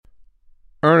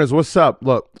Ernest, what's up?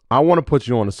 Look, I want to put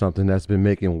you on to something that's been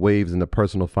making waves in the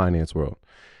personal finance world.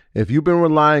 If you've been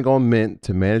relying on Mint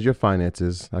to manage your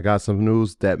finances, I got some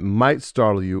news that might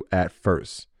startle you at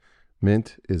first.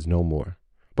 Mint is no more.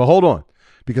 But hold on,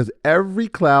 because every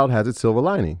cloud has its silver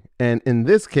lining. And in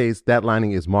this case, that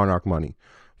lining is Monarch Money.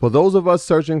 For those of us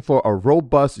searching for a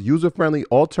robust, user-friendly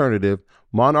alternative,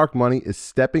 Monarch Money is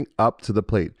stepping up to the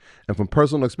plate. And from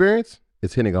personal experience,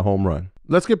 it's hitting a home run.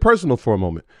 Let's get personal for a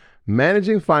moment.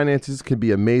 Managing finances can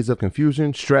be a maze of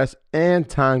confusion, stress, and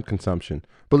time consumption.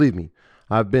 Believe me,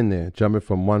 I've been there, jumping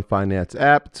from one finance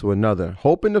app to another,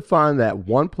 hoping to find that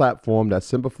one platform that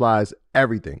simplifies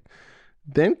everything.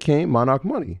 Then came Monarch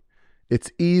Money.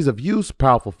 Its ease of use,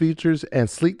 powerful features, and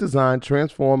sleek design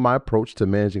transformed my approach to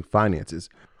managing finances.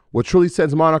 What truly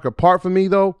sets Monarch apart for me,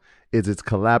 though, is its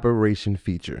collaboration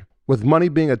feature. With money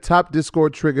being a top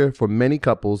Discord trigger for many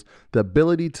couples, the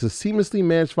ability to seamlessly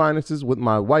manage finances with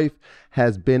my wife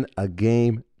has been a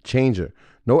game changer.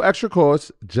 No extra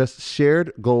costs, just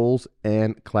shared goals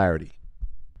and clarity.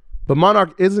 But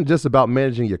Monarch isn't just about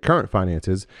managing your current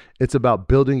finances, it's about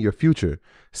building your future.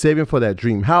 Saving for that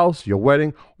dream house, your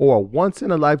wedding, or a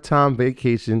once-in-a-lifetime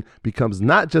vacation becomes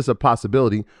not just a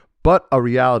possibility, but a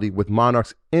reality with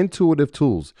Monarch's intuitive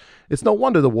tools. It's no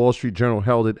wonder the Wall Street Journal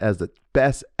held it as the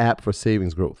best app for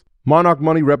savings growth. Monarch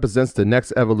Money represents the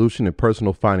next evolution in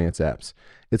personal finance apps.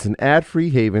 It's an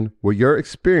ad-free haven where your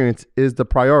experience is the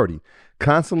priority,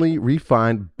 constantly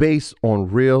refined based on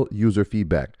real user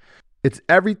feedback. It's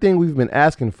everything we've been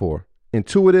asking for: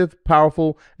 intuitive,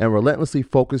 powerful, and relentlessly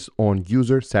focused on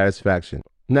user satisfaction.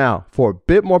 Now, for a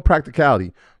bit more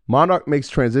practicality, Monarch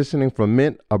makes transitioning from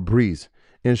Mint a breeze,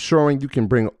 ensuring you can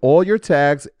bring all your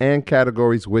tags and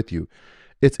categories with you.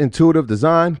 Its intuitive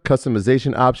design,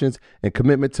 customization options, and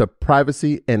commitment to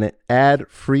privacy and an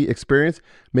ad-free experience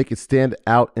make it stand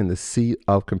out in the sea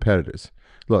of competitors.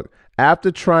 Look,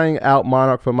 after trying out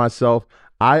Monarch for myself,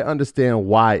 I understand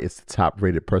why it's the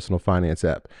top-rated personal finance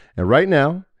app. And right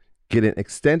now, get an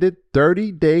extended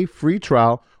 30-day free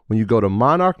trial when you go to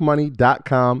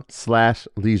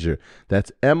monarchmoney.com/leisure.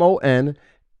 That's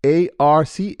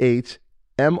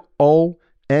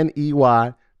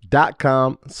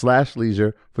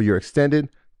MONARCHMONEY.com/leisure for your extended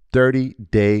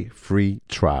 30-day free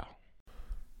trial.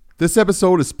 This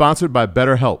episode is sponsored by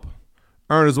BetterHelp.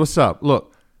 Ernest, what's up?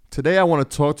 Look, today I want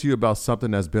to talk to you about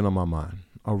something that's been on my mind,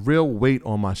 a real weight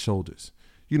on my shoulders.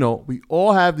 You know, we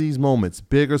all have these moments,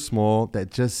 big or small,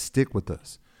 that just stick with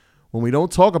us. When we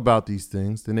don't talk about these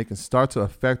things, then they can start to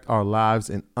affect our lives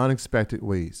in unexpected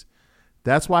ways.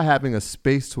 That's why having a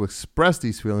space to express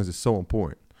these feelings is so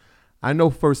important. I know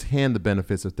firsthand the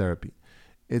benefits of therapy.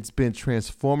 It's been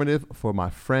transformative for my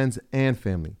friends and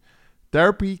family.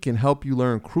 Therapy can help you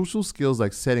learn crucial skills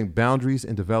like setting boundaries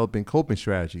and developing coping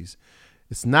strategies.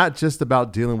 It's not just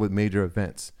about dealing with major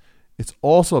events. It's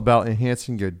also about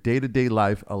enhancing your day-to-day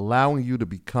life, allowing you to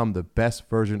become the best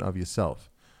version of yourself.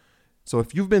 So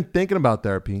if you've been thinking about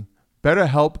therapy,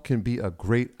 BetterHelp can be a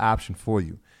great option for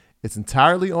you. It's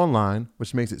entirely online,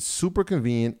 which makes it super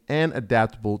convenient and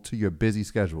adaptable to your busy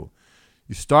schedule.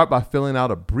 You start by filling out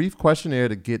a brief questionnaire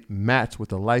to get matched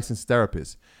with a licensed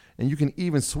therapist, and you can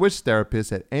even switch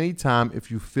therapists at any time if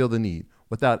you feel the need,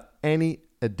 without any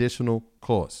additional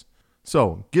cost.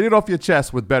 So get it off your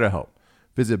chest with BetterHelp.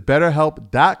 Visit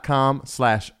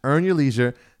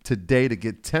BetterHelp.com/earnyourleisure today to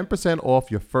get 10%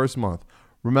 off your first month.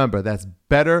 Remember, that's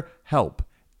BetterHelp,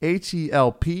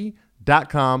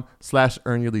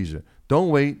 HELP.com/earnyourleisure. Don't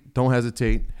wait. Don't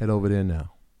hesitate. Head over there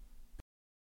now.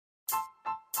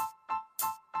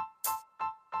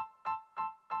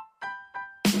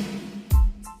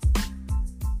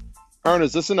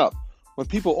 Ernest, listen up. When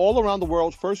people all around the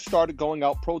world first started going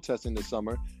out protesting this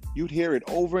summer, you'd hear it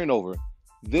over and over.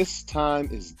 This time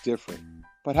is different.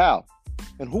 But how?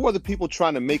 And who are the people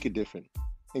trying to make it different?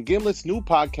 In Gimlet's new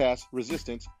podcast,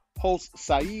 Resistance, host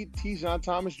Saeed Tijan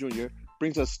Thomas Jr.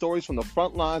 brings us stories from the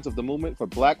front lines of the movement for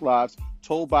Black lives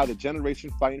told by the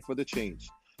generation fighting for the change.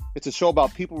 It's a show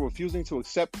about people refusing to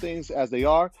accept things as they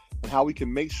are and how we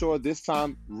can make sure this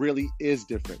time really is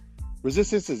different.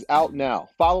 Resistance is out now.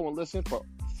 Follow and listen for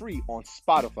free on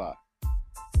Spotify.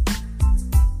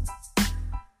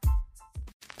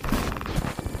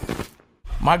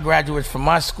 My graduates from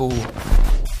my school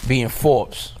being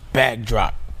Forbes, bag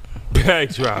drop.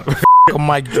 Bag drop. A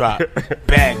mic drop.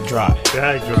 Bag drop.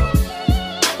 Bag drop.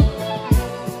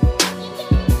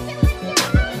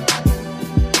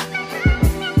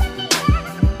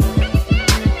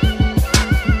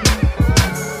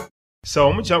 So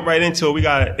I'm gonna jump right into it. We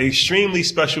got an extremely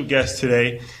special guest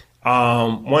today.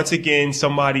 Once again,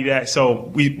 somebody that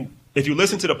if you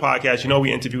listen to the podcast, you know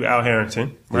we interviewed Al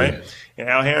Harrington, right? Yeah. And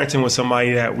Al Harrington was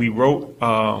somebody that we wrote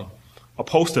a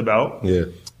post about. Yeah.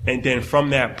 And then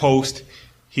from that post,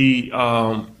 he,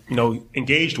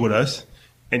 engaged with us.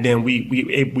 And then we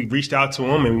reached out to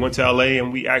him and we went to LA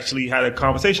and we actually had a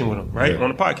conversation with him, right, on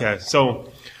the podcast. So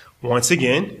once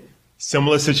again,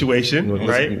 similar situation,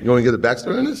 right? You want to get the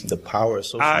backstory on this? The power of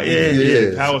social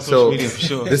media. Yeah, power of social media for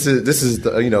sure. This is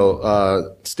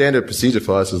the, standard procedure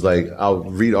for us is like I'll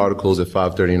read articles at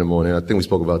 5:30 in the morning. I think we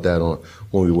spoke about that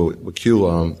when we were with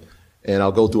Q. And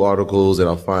I'll go through articles and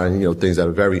I'll find things that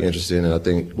are very interesting and I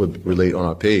think would relate on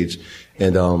our page.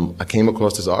 And I came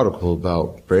across this article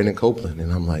about Brandon Copeland,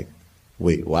 and I'm like,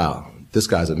 wait, wow, this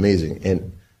guy's amazing.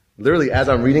 And literally, as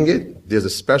I'm reading it, there's a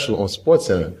special on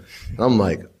SportsCenter, and I'm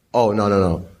like, oh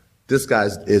no, this guy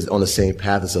is on the same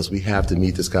path as us. We have to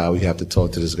meet this guy. We have to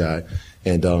talk to this guy.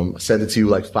 And I sent it to you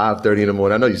like 5:30 in the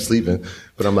morning. I know you're sleeping,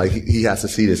 but I'm like, he has to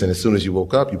see this. And as soon as you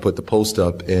woke up, you put the post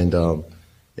up, and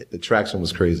the traction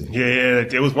was crazy. Yeah,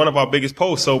 it was one of our biggest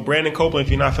posts. So Brandon Copeland,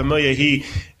 if you're not familiar, he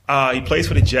plays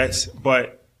for the Jets,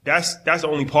 but that's the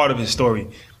only part of his story.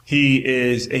 He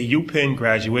is a UPenn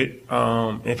graduate.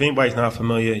 If anybody's not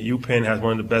familiar, UPenn has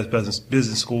one of the best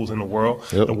business schools in the world,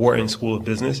 the Wharton School of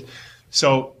Business.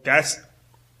 So that's,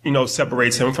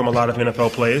 separates him from a lot of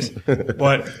NFL players.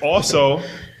 But also,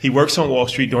 he works on Wall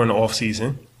Street during the off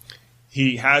season.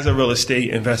 He has a real estate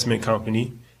investment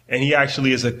company. And he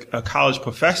actually is a college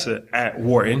professor at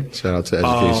Wharton. Shout out to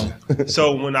education.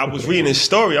 So when I was reading his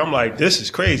story, I'm like, this is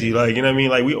crazy. Like, you know what I mean?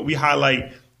 Like, we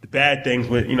highlight the bad things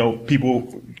when,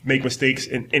 people make mistakes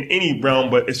in any realm,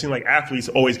 but it seems like athletes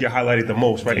always get highlighted the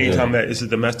most, right? Anytime that it's a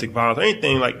domestic violence or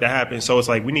anything like that happens. So it's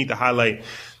like, we need to highlight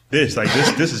this. Like,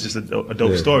 this is just a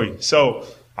dope story. So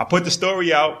I put the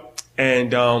story out.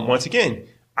 And once again,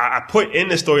 I put in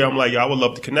the story, I'm like, yo, I would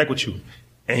love to connect with you.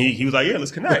 And he was like, yeah,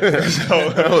 let's connect. So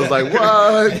I was like,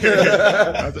 what?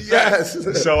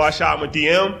 Yes. So I shot him a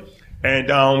DM,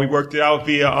 and we worked it out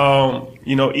via,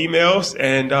 emails.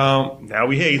 And now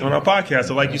he's on our podcast.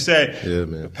 So like you said,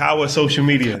 the power of social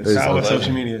media.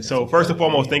 So first and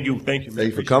foremost, thank you. Thank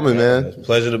you for coming, man.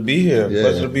 Pleasure to be here. Yeah.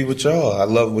 Pleasure to be with y'all. I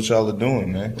love what y'all are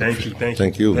doing, man. Thank you.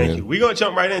 Thank you, man. We're going to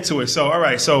jump right into it. So, all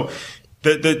right. So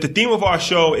the theme of our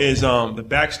show is the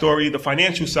backstory, the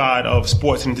financial side of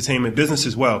sports and entertainment business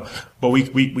as well. But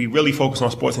we really focus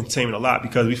on sports and entertainment a lot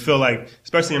because we feel like,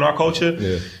 especially in our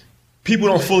culture, people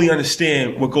don't fully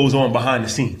understand what goes on behind the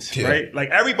scenes, right? Like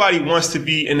everybody wants to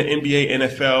be in the NBA,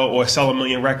 NFL, or sell 1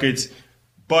 million records,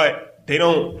 but they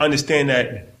don't understand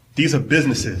that these are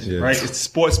businesses, right? It's the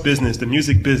sports business, the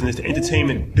music business, the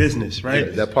entertainment business, right?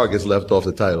 Yeah, that part gets left off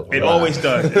the title. It always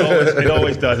does. It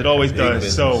always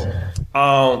does. So,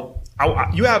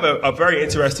 you have a very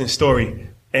interesting story,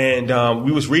 and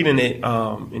we was reading it,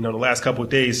 the last couple of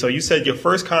days. So you said your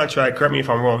first contract, correct me if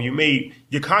I'm wrong,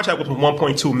 your contract was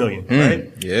 $1.2 million,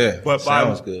 right? Yeah. But by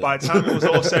the time it was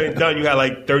all said and done, you had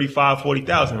like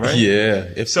 40,000, right?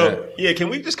 Yeah. Can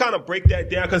we just kind of break that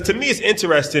down? Because to me, it's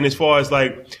interesting as far as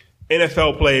like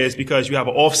NFL players, because you have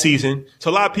an off season.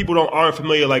 So a lot of people aren't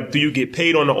familiar. Like, do you get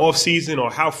paid on the off season, or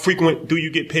how frequent do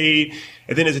you get paid?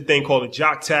 And then there's a thing called a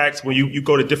jock tax, where you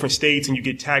go to different states and you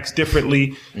get taxed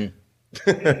differently.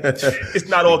 It's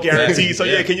not all guaranteed. So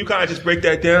can you kind of just break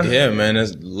that down? Yeah, man,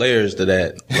 there's layers to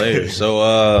that.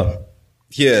 So,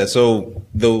 so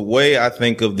the way I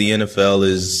think of the NFL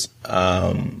is,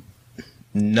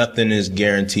 nothing is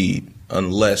guaranteed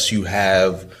unless you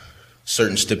have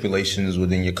certain stipulations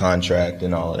within your contract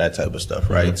and all of that type of stuff,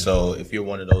 right? Mm-hmm. So if you're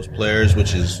one of those players,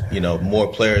 which is, more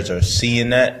players are seeing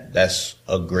that's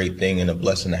a great thing and a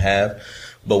blessing to have.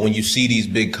 But when you see these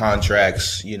big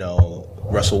contracts,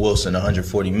 Russell Wilson,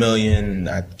 $140 million,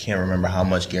 I can't remember how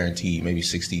much guaranteed, maybe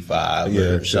 65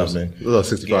 or something.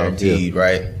 65, guaranteed,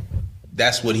 right?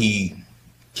 That's what he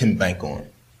can bank on,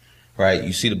 right?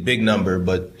 You see the big number,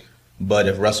 but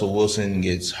if Russell Wilson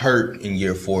gets hurt in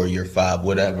year 4, year 5,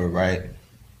 whatever, right,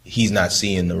 he's not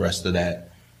seeing the rest of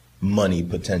that money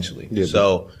potentially. Yeah,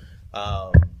 so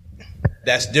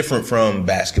that's different from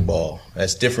basketball.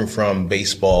 That's different from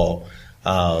baseball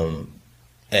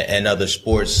and other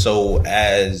sports. So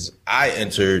as I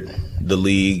entered the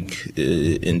league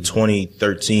in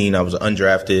 2013, I was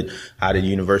undrafted out of the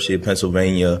University of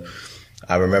Pennsylvania.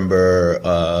 I remember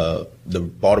the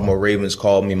Baltimore Ravens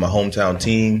called me, my hometown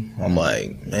team. I'm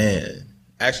like, man,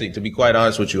 actually, to be quite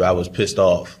honest with you, I was pissed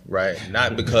off, right?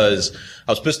 Not because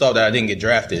I was pissed off that I didn't get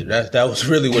drafted. That was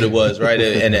really what it was, right?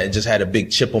 And it just had a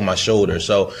big chip on my shoulder.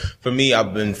 So for me,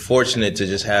 I've been fortunate to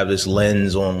just have this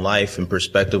lens on life and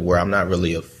perspective where I'm not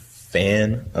really a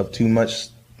fan of too much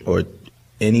or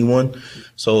anyone.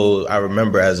 So I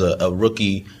remember as a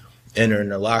rookie, entering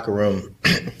the locker room,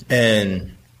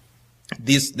 and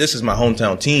this is my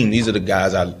hometown team. These are the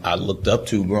guys I looked up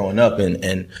to growing up,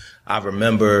 and I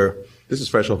remember. This is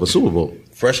fresh off a Super Bowl.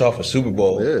 Fresh off a Super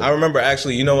Bowl. Yeah. I remember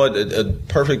actually, you know what? A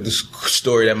perfect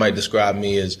story that might describe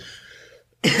me is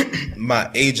my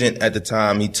agent at the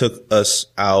time. He took us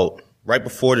out right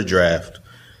before the draft.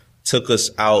 Took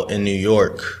us out in New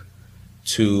York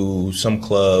to some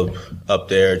club up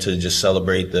there to just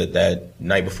celebrate that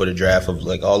night before the draft of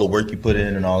like all the work you put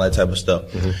in and all that type of stuff.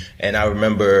 Mm-hmm. And I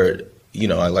remember, you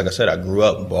know, like I said, I grew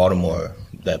up in Baltimore,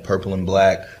 that purple and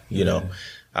black, you know.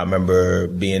 I remember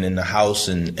being in the house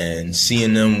and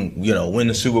seeing them, you know, win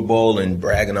the Super Bowl and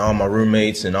bragging to all my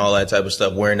roommates and all that type of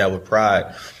stuff, wearing that with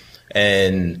pride.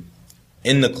 And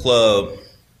in the club,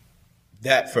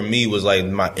 that for me was like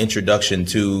my introduction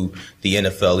to the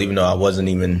NFL, even though I wasn't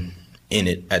even in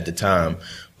it at the time.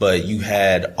 But you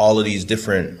had all of these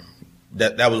different,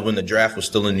 that was when the draft was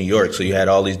still in New York. So you had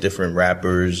all these different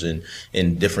rappers and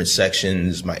in different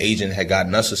sections. My agent had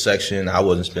gotten us a section. I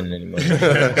wasn't spending any money. So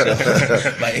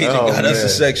my agent got us a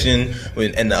section,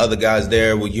 and the other guys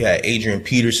there, well, you had Adrian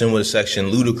Peterson with a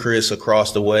section, Ludacris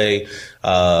across the way,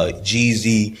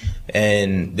 Jeezy,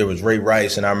 and there was Ray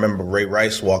Rice. And I remember Ray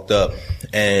Rice walked up,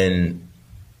 and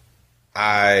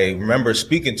I remember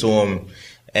speaking to him,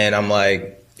 and I'm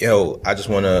like, yo, I just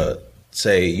want to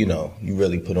say, you know, you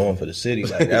really put on for the city.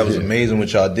 Like, that was amazing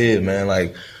what y'all did, man.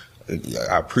 Like,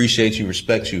 I appreciate you,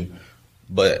 respect you.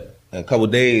 But in a couple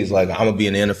of days, like, I'm going to be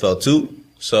in the NFL too.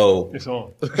 So it's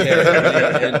on.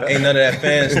 Yeah, ain't none of that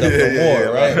fan stuff no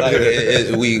more, right?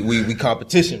 Like, we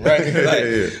competition, right?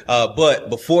 Like, but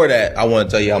before that, I want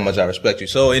to tell you how much I respect you.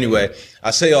 So anyway,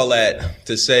 I say all that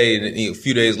to say that, a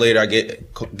few days later, I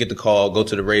get the call, go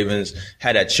to the Ravens,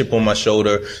 had that chip on my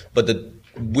shoulder. But the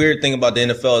weird thing about the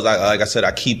NFL is, like I said,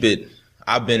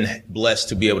 I've been blessed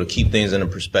to be able to keep things in a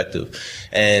perspective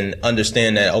and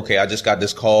understand that, okay, I just got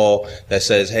this call that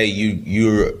says, hey,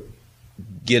 you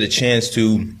get a chance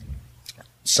to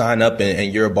sign up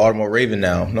and you're a Baltimore Raven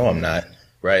now. No, I'm not.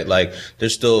 Right? Like,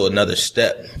 there's still another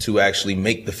step to actually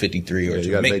make the 53 or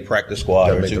to make practice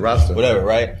squad or to the roster, whatever,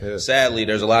 right? Yeah. Sadly,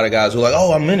 there's a lot of guys who are like,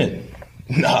 oh, I'm in it.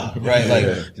 Nah, right? Like,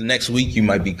 the next week you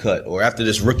might be cut, or after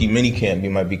this rookie mini camp you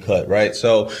might be cut, right?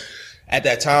 So at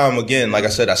that time, again, like I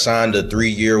said, I signed a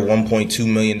 3-year,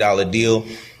 $1.2 million deal.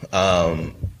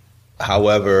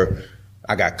 However,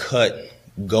 I got cut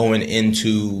going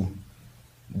into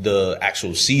the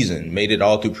actual season, made it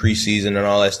all through preseason and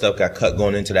all that stuff, got cut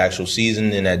going into the actual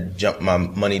season, and that jumped my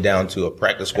money down to a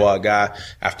practice squad guy.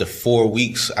 After 4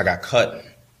 weeks, I got cut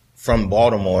from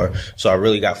Baltimore, so I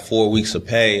really got 4 weeks of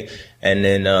pay. And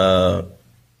then,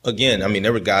 again, I mean,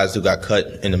 there were guys who got cut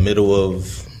in the middle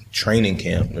of training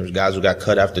camp. There was guys who got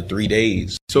cut after 3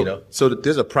 days. So, you know? So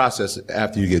there's a process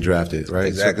after you get drafted, right?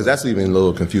 Exactly. Because that's even a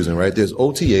little confusing, right? There's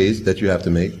OTAs that you have to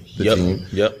make the team.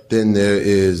 Yep. Then there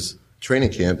is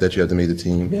training camp that you have to make the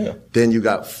team. Yeah. Then you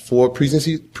got 4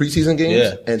 preseason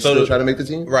games and so still try to make the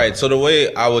team? Right. So the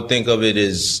way I would think of it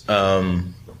is,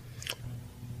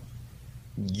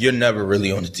 you're never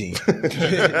really on the team.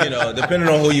 You know, depending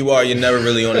on who you are, you're never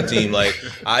really on the team. Like,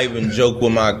 I even joke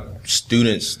with my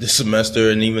students this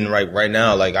semester, and even right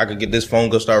now, like, I could get this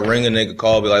phone, go start ringing, they could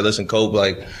call, be like, listen, Cope,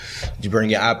 like, did you bring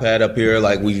your iPad up here?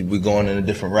 Like, we going in a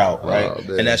different route, right?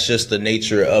 Oh, and that's just the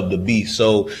nature of the beast.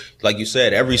 So, like you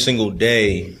said, every single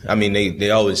day, I mean, they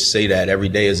always say that every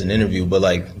day is an interview, but,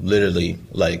 like, literally,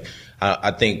 like, I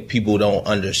think people don't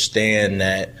understand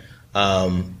that,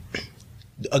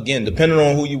 again, depending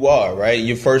on who you are, right?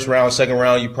 Your first round, second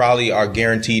round, you probably are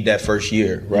guaranteed that first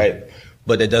year, right?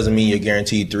 But that doesn't mean you're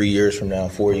guaranteed 3 years from now,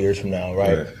 4 years from now,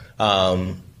 right?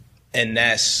 And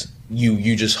that's,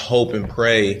 you just hope and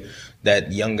pray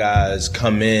that young guys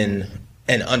come in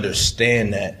and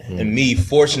understand that. And me,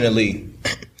 fortunately,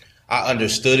 I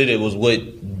understood it. It was what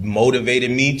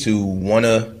motivated me to want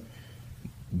to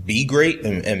be great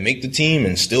and make the team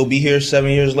and still be here 7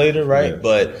 years later, right?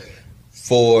 But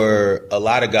for a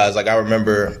lot of guys, like, I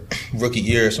remember rookie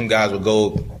year, some guys would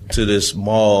go to this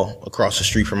mall across the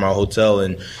street from our hotel,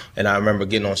 and I remember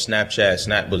getting on Snapchat.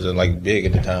 Snap was like big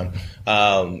at the time,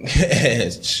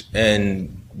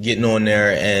 and getting on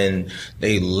there, and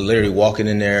they literally walking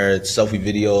in there, selfie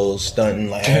videos, stunting,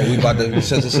 like, hey, we about to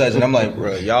such and such. And I'm like,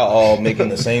 bro, y'all all making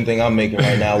the same thing I'm making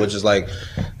right now, which is like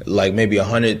maybe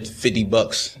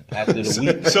 $150 after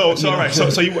the week. So all right.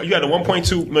 So you had a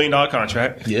 $1.2 million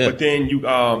contract. Yeah. But then you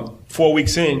 4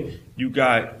 weeks in, you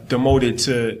got demoted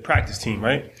to practice team,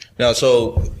 right? Now,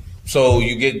 so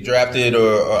you get drafted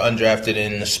or undrafted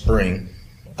in the spring.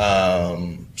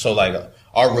 So like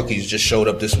our rookies just showed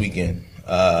up this weekend.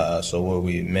 So where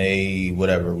we May,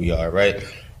 whatever we are, right?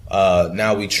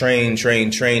 Now we train,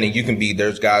 and you can be,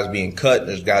 there's guys being cut,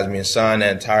 there's guys being signed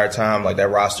that entire time. Like that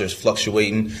roster is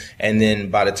fluctuating. And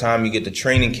then by the time you get to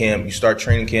training camp, you start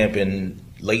training camp in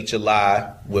late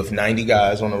July with 90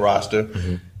 guys on the roster.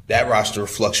 Mm-hmm. That roster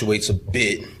fluctuates a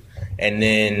bit. And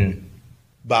then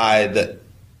by the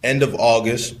end of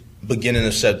August, beginning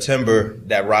of September,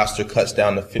 that roster cuts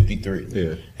down to 53.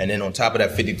 Yeah. And then on top of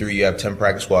that 53, you have 10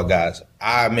 practice squad guys.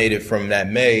 I made it from that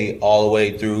May all the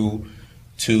way through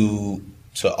to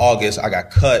August. I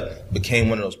got cut, became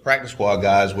one of those practice squad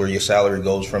guys where your salary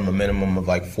goes from a minimum of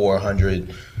like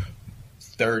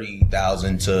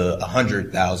 $430,000 to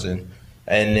 $100,000.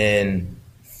 And then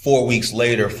 4 weeks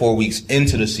later, 4 weeks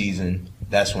into the season,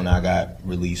 that's when I got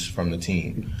released from the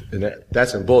team. And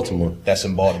that's in Baltimore. That's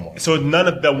in Baltimore. So none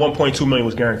of that $1.2 million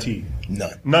was guaranteed?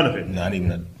 None of it? Not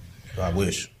even I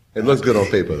wish. It looks good on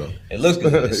paper, though. It looks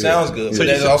good. It sounds good. But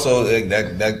that's also,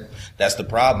 that's the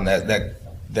problem.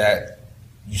 That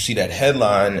you see that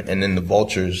headline and then the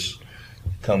vultures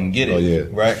come get it. Oh, yeah.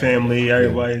 Right? Family,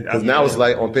 everybody. Because now it's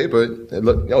like on paper,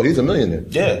 he's a millionaire.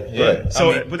 Yeah. Right.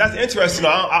 So, but that's interesting.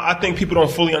 I think people don't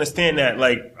fully understand that.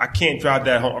 Like, I can't drive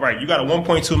that home. All right, you got a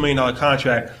 $1.2 million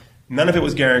contract. None of it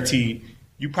was guaranteed.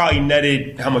 You probably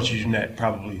netted, how much did you net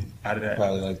probably out of that?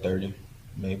 Probably like 30,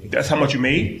 maybe. That's how much you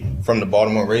made? From the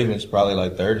Baltimore Ravens, probably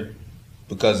like 30.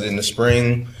 Because in the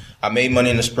spring, I made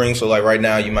money in the spring. So like right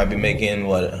now, you might be making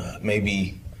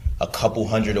maybe a couple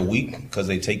hundred a week because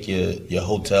they take your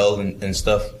hotel and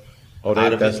stuff. Oh,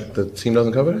 the team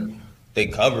doesn't cover that? They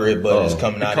cover it, but it's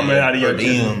coming out of your per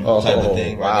diem type of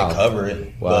thing. Right? They cover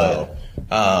it. Wow.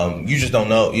 But you just don't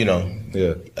know, you know.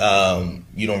 Yeah.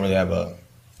 You don't really have a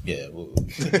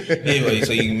anyway,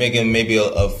 so you're making maybe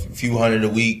a few hundred a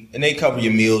week, and they cover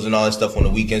your meals and all that stuff on the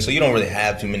weekend, so you don't really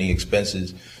have too many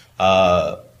expenses.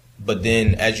 But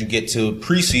then as you get to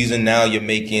preseason, now you're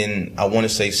making, I want to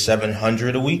say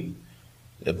 $700 a week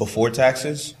before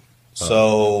taxes.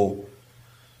 So,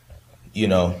 you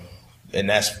know, and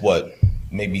that's what,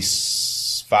 maybe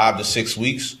 5 to 6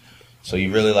 weeks. So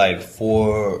you really like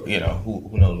who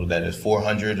knows what that is,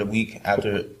 $400 a week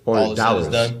after all the stuff is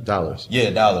done? Dollars. Yeah,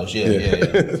 dollars. Yeah.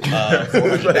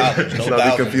 $400. No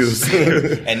not be confused.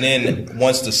 And then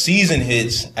once the season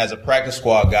hits, as a practice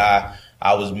squad guy,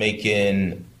 I was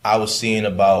seeing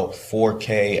about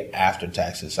 $4K after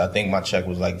taxes. I think my check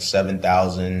was like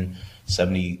 $7,000,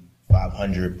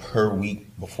 $7,500 per week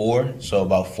before, so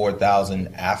about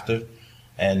 $4,000 after.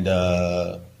 And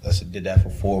I did that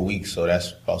for 4 weeks, so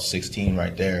that's about 16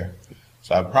 right there.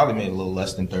 So I probably made a little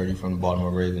less than 30 from the Baltimore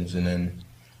Ravens. And then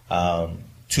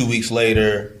 2 weeks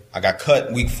later, I got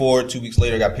cut week 4. 2 weeks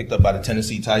later, I got picked up by the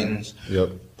Tennessee Titans.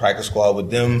 Yep. Practice squad with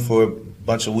them for a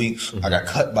bunch of weeks. I got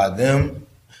cut by them.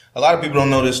 A lot of people don't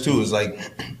know this too. It's like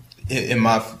in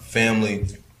my family,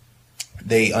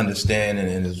 they understand,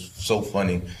 and it's so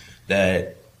funny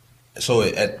that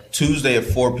at Tuesday at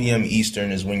 4 p.m.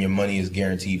 Eastern is when your money is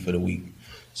guaranteed for the week.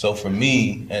 So for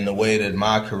me, and the way that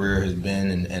my career has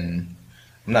been, and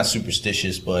I'm not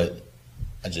superstitious, but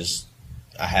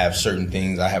I have certain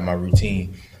things. I have my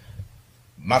routine.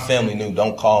 My family knew,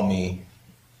 don't call me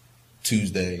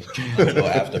Tuesday until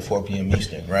after 4 p.m.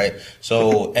 Eastern, right?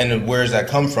 So, and where does that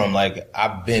come from? Like,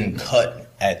 I've been cut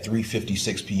at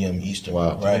 3:56 p.m. Eastern,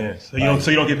 right? Yeah. So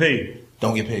you don't get paid?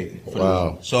 Don't get paid for wow.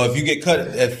 the week. So if you get cut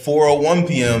at 4:01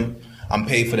 p.m., I'm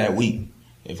paid for that week.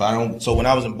 If I don't, so when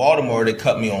I was in Baltimore, they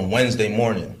cut me on Wednesday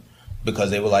morning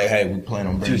because they were like, "Hey, we plan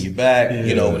on bringing you back.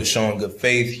 You know, with showing good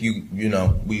faith. You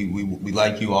know, we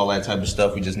like you, all that type of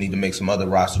stuff. We just need to make some other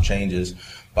roster changes,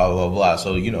 blah blah blah.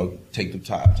 So you know, take the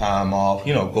time off.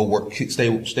 You know, go work, stay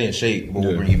in shape. But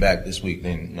we'll bring you back this week.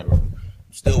 Then never.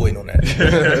 Still waiting on that.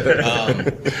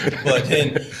 But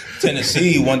then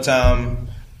Tennessee, one time,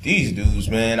 these dudes,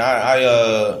 man,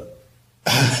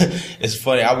 it's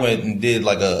funny. I went and did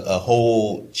like a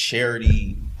whole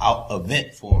charity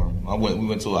event for them. We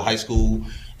went to a high school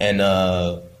and,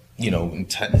 in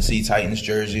Tennessee Titans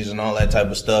jerseys and all that type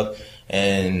of stuff.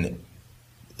 And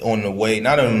on the way,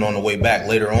 not even on the way back,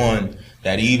 later on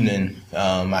that evening,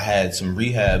 I had some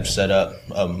rehab set up,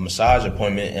 a massage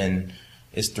appointment, and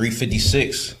it's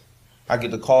 3:56. I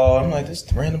get the call. I'm like, this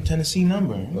is a random Tennessee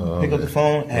number. Pick up the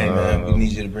phone. Hey, man, we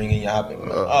need you to bring in your hop.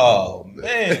 Oh,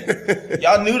 man,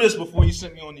 y'all knew this before you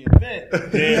sent me on the event.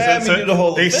 You had me do the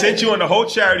whole they event. sent you on the whole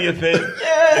charity event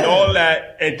and all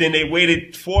that, and then they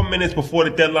waited 4 minutes before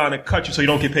the deadline to cut you so you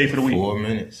don't get paid for the week. 4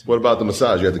 minutes. What about the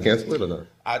massage? You have to cancel it or not?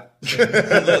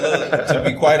 To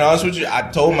be quite honest with you, I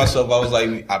told myself, I was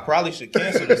like, I probably should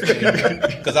cancel this thing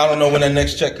because I don't know when that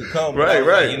next check could come. Right.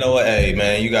 Like, you know what? Hey,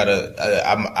 man, you gotta.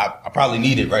 I probably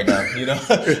need it right now. You know,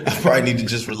 I probably need to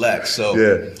just relax. So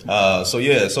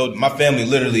So my family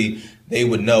literally, they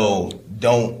would know.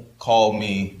 Don't call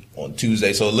me on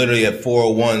Tuesday. So literally at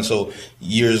 4:01. So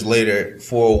years later,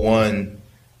 4:01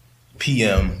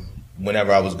 p.m.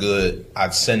 Whenever I was good,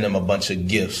 I'd send them a bunch of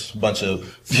gifts, a bunch of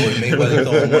Floyd Mayweather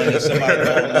throwing money, somebody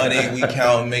throwing money, we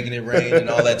count, making it rain, and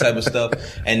all that type of stuff.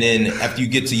 And then after you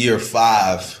get to year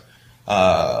 5,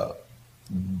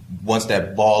 once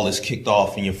that ball is kicked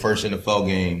off in your first NFL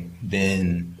game,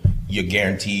 then you're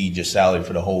guaranteed your salary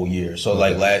for the whole year. So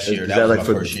like last year, that was my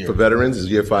first year. For veterans, is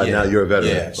year 5 now? You're a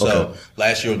veteran. Yeah. So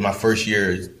last year was my first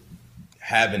year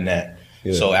having that.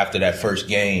 Yeah. So after that first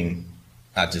game,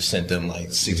 I just sent them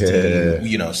like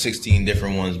 16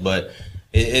 different ones, but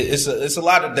it's a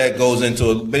lot that goes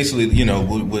into it. Basically,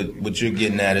 what you're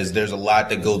getting at is there's a lot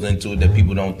that goes into it that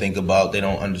people don't think about. They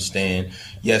don't understand.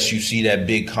 Yes, you see that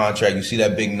big contract, you see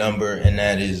that big number, and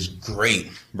that is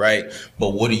great, right?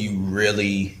 But what are you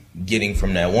really getting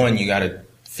from that? One, you got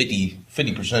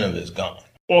 50% of it is gone.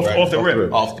 Off the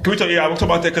rip. Can we talk? Yeah, I'm talking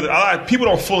about that because a lot of people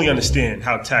don't fully understand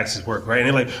how taxes work, right? And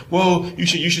they're like, "Well, you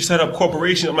should set up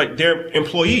corporations." I'm like, they're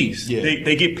employees. Yeah.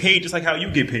 They get paid just like how you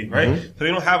get paid, right? Mm-hmm. So they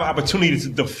don't have an opportunity to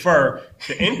defer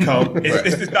the income.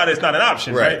 It's not an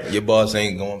option, right? Your boss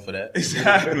ain't going for that.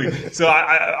 Exactly. So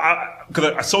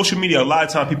because social media, a lot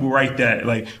of times people write that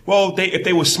like, "Well, if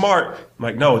they were smart." I'm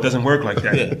like, no, it doesn't work like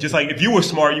that. Yeah. Just like if you were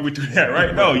smart, you would do that,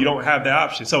 right? No, you don't have that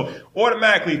option. So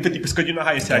automatically 50%, because you know how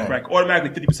your tax bracket,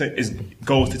 automatically 50%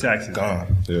 goes to taxes.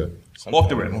 Gone. Yeah. Off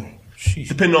the rip.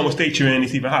 Depending on what state you're in,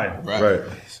 it's even higher. Right.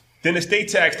 Then the state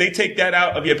tax, they take that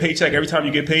out of your paycheck every time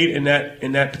you get paid in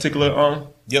that particular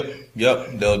Yep.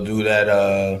 They'll do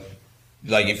that.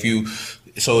 Like if you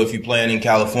playing in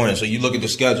California, so you look at the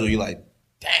schedule, you're like,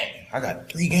 dang, I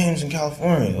got 3 games in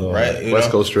California, right? West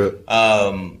Coast trip.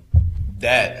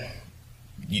 That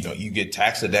you get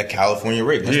taxed at that California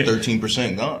rate. That's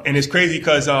 13% gone. And it's crazy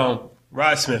because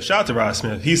Rod Smith, shout out to Rod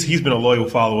Smith. He's been a loyal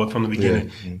follower from the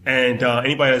beginning. Yeah. And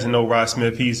anybody that doesn't know Rod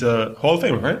Smith, he's a Hall of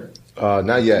Famer, right?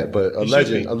 Not yet, but a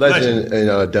legend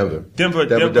in Denver.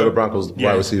 Denver Broncos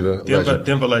wide receiver.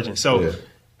 Denver legend. So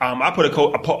I put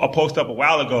a post up a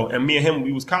while ago, and me and him,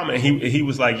 we was commenting. He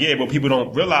was like, yeah, what people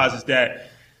don't realize is that,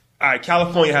 all right,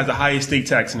 California has the highest state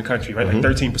tax in the country, right? Like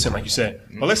 13%, like you said.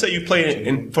 But let's say you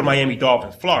played for Miami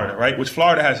Dolphins, Florida, right? Which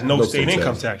Florida has no state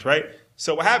income tax, right?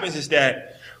 So what happens is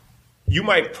that you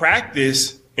might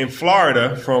practice in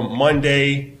Florida from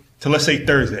Monday to, let's say,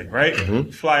 Thursday, right?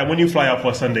 Mm-hmm. When you fly out for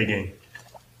a Sunday game?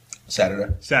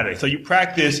 Saturday. So you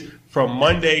practice from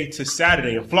Monday to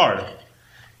Saturday in Florida.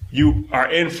 You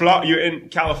are you're in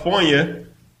California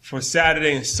for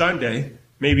Saturday and Sunday,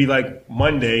 maybe like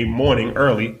Monday morning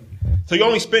early. So you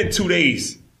only spend 2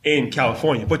 days in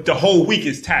California, but the whole week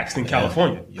is taxed in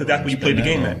California because that's where you played the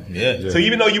game at. Yeah. So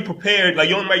even though you prepared, like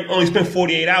you only spend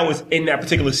 48 hours in that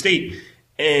particular state,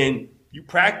 and you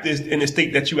practiced in the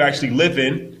state that you actually live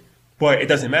in, but it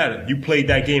doesn't matter. You played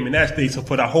that game in that state, so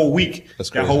for the whole week,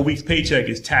 that whole week's paycheck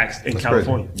is taxed in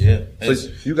California. Crazy. Yeah. So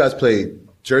you guys play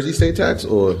Jersey state tax,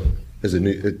 or is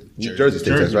it Jersey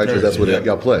state tax, right? Because that's what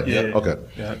y'all play. Yeah. Okay.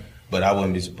 Yeah. But I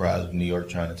wouldn't be surprised if New York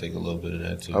trying to take a little bit of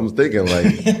that too. I'm thinking like,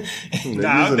 New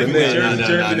York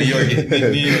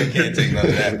can't take none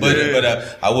of that. But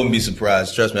I wouldn't be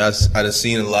surprised. Trust me, I've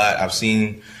seen a lot. I've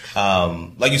seen,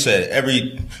 like you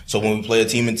said, so when we play a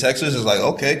team in Texas, it's like,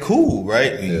 okay, cool,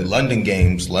 right? Yeah. London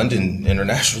games, London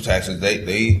international taxes,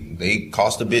 they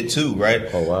cost a bit too, right?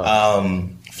 Oh wow.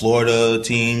 Florida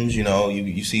teams,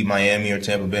 you see Miami or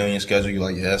Tampa Bay on your schedule, you're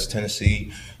like, yes,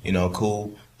 Tennessee,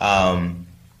 cool.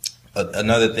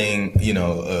 Another thing,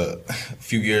 a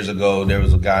few years ago, there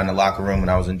was a guy in the locker room when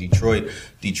I was in Detroit.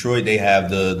 Detroit, they have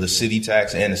the city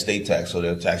tax and the state tax. So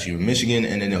they'll tax you in Michigan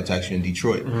and then they'll tax you in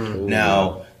Detroit. Mm-hmm.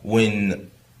 Now,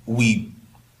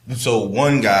 so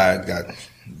one guy got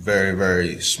very,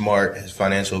 very smart. His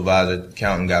financial advisor,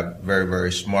 accountant, got very,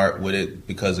 very smart with it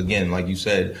because, again, like you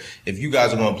said, if you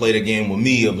guys are going to play the game with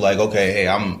me of like, okay, hey,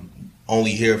 I'm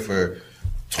only here for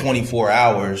 24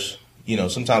 hours.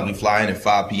 Sometimes we fly in at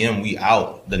 5 p.m. We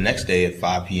out the next day at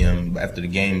 5 p.m. after the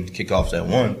game kickoffs at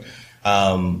 1.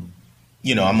 I'm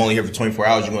only here for 24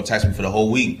 hours. You're going to tax me for the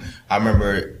whole week. I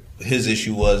remember his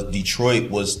issue was Detroit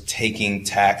was taking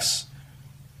tax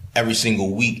every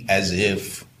single week as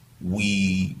if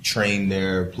we trained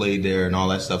there, played there, and all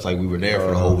that stuff. Like we were there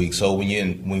for the whole week. So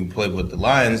when we played with the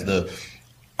Lions,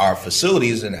 our facility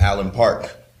is in Allen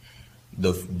Park.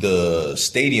 The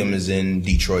stadium is in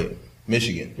Detroit,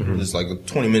 Michigan. It's like a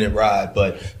 20-minute ride,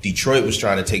 but Detroit was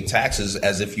trying to take taxes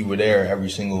as if you were there every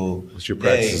single day.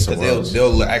 Because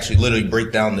they'll actually literally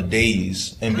break down the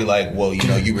days and be like, well,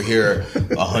 you were here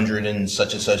 100 and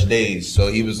such days. So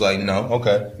he was like, no,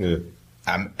 okay. Yeah.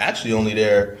 I'm actually only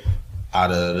there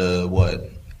out of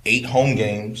the 8 home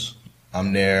games.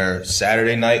 I'm there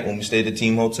Saturday night when we stay at the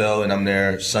team hotel, and I'm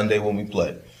there Sunday when we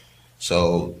play.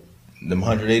 So them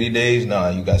 180 days,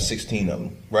 you got 16 of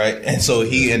them, right? And so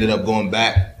he ended up going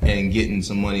back and getting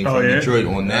some money from Detroit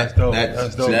on that.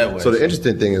 That's that way. So the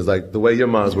interesting thing is, like, the way your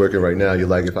mind's working right now, you're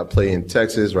like, if I play in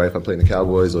Texas, right, if I play in the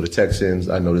Cowboys or the Texans,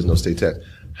 I know there's no state tax.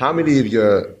 How many of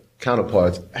your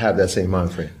counterparts have that same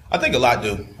mind frame? I think a lot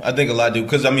do.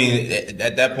 Because,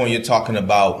 at that point, you're talking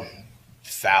about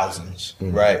thousands,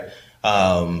 right?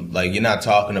 Like you're not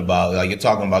talking about, you're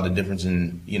talking about the difference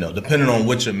in, depending on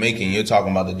what you're making, you're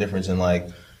talking about the difference in like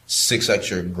 $6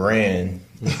 extra grand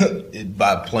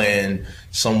by playing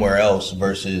somewhere else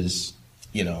versus,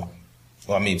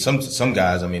 some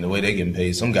guys, the way they're getting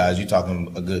paid, some guys, you're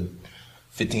talking a good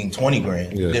 15, 20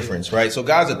 grand difference, right? So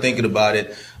guys are thinking about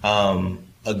it.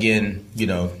 Again,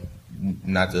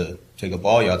 not to take up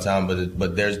all y'all time,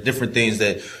 but there's different things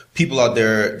that people out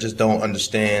there just don't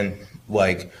understand,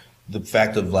 like the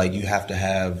fact of like you have to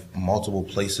have multiple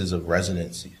places of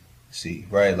residency,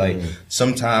 right? Like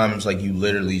sometimes like you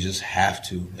literally just have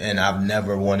to. And I've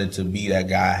never wanted to be that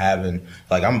guy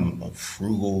I'm a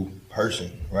frugal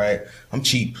person, right? I'm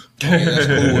cheap. That's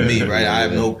cool with me, right? I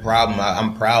have no problem.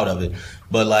 I'm proud of it.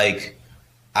 But like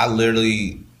I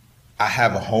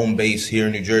have a home base here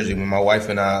in New Jersey. When my wife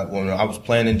and when I was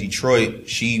playing in Detroit,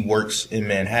 she works in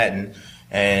Manhattan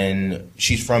and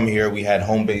she's from here. We had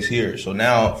home base here. So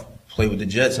now play with the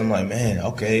Jets, I'm like, man,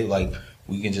 okay, like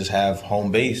we can just have home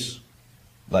base,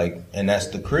 like, and that's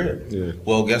the crib. Yeah.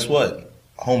 Well, guess what?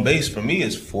 Home base for me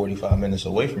is 45 minutes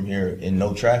away from here in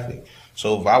no traffic.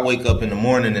 So if I wake up in the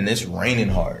morning and it's raining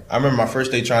hard, I remember my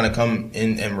first day trying to come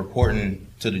in and reporting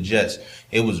to the Jets,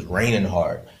 it was raining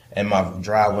hard. And my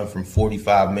drive went from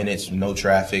 45 minutes, no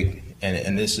traffic,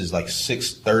 and this is like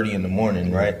 6:30 in the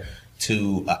morning, right,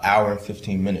 to an hour and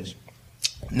 15 minutes.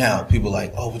 Now, people are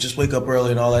like, well, just wake up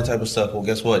early and all that type of stuff. Well,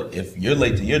 guess what? If you're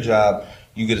late to your job,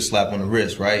 you get a slap on the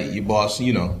wrist, right? Your boss,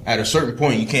 at a certain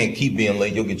point, you can't keep being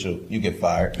late. You get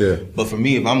fired. Yeah. But for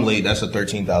me, if I'm late, that's a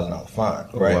 $13,000 fine,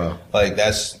 right? Wow. Like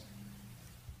wow.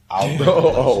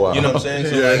 You know what I'm saying?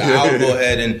 So I'll go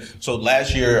ahead and, so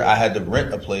last year I had to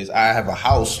rent a place. I have a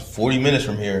house 40 minutes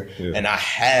from here, and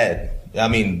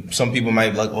some people might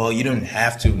be like, well, you didn't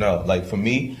have to. No, like for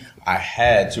me, I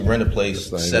had to rent a place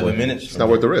 7 minutes. It's not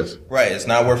worth the risk. Right. It's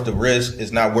not worth the risk.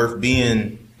 It's not worth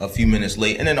being a few minutes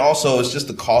late. And then also it's just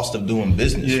the cost of doing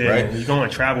business, right? You're going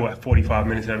to travel at 45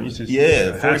 minutes.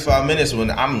 45 minutes when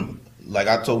like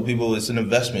I told people, it's an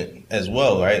investment as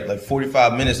well, right? Like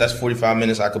 45 minutes, that's 45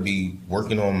 minutes I could be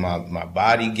working on my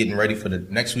body, getting ready for the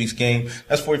next week's game.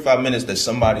 That's 45 minutes that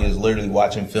somebody is literally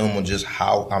watching film on just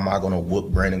how am I going to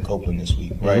whoop Brandon Copeland this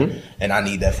week, right? Mm-hmm. And I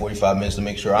need that 45 minutes to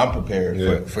make sure I'm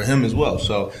prepared for him as well.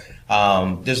 So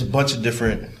there's a bunch of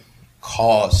different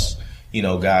costs.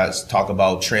 Guys talk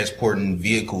about transporting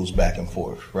vehicles back and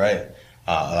forth, right?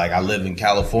 Like I live in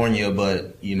California,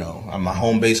 but I'm my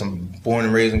home base. I'm born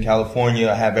and raised in California.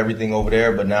 I have everything over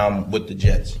there, but now I'm with the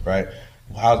Jets, right?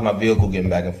 How's my vehicle getting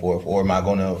back and forth? Or am I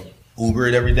going to Uber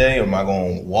it every day? Or am I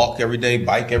going to walk every day,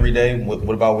 bike every day?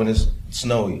 What about when it's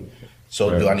snowy?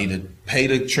 So do I need to pay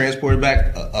to transport it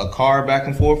back, a car back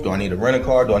and forth? Do I need to rent a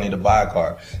car? Do I need to buy a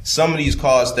car? Some of these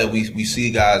costs that we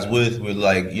see guys with, we're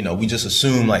like, we just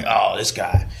assume like, oh, this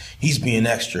guy, he's being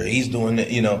extra. He's doing it,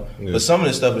 Yeah. But some of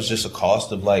this stuff is just a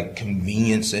cost of like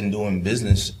convenience and doing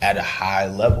business at a high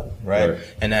level, right?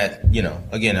 And that,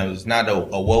 again, it's not a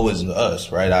woe is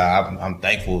us, right? I'm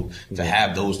thankful to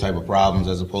have those type of problems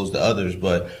as opposed to others.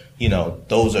 But,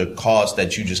 those are costs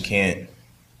that you just can't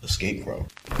escape from.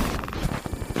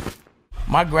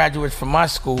 My graduates from my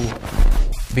school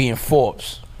being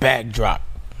Forbes, bag drop.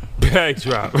 Bag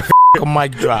drop. A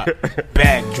mic drop,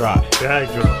 bag drop.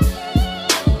 Bag drop.